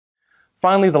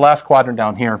Finally, the last quadrant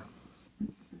down here.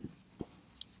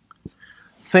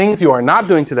 Things you are not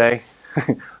doing today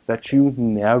that you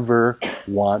never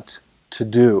want to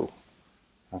do.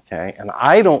 Okay, and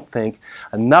I don't think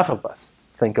enough of us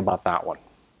think about that one.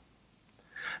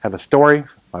 I have a story.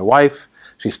 My wife,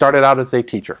 she started out as a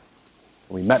teacher.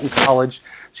 We met in college.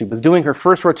 She was doing her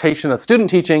first rotation of student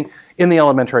teaching in the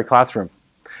elementary classroom.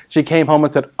 She came home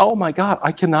and said, "Oh my God,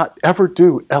 I cannot ever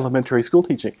do elementary school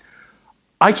teaching.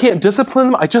 I can't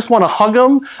discipline them. I just want to hug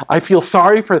them. I feel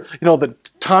sorry for, the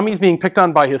Tommy's being picked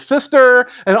on by his sister.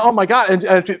 And oh my God."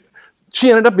 And she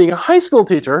ended up being a high school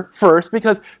teacher first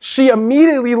because she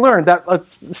immediately learned that,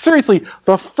 seriously,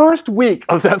 the first week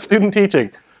of that student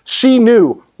teaching, she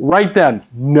knew right then,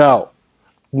 no,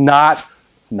 not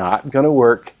going to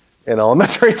work in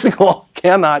elementary school.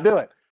 Cannot do it.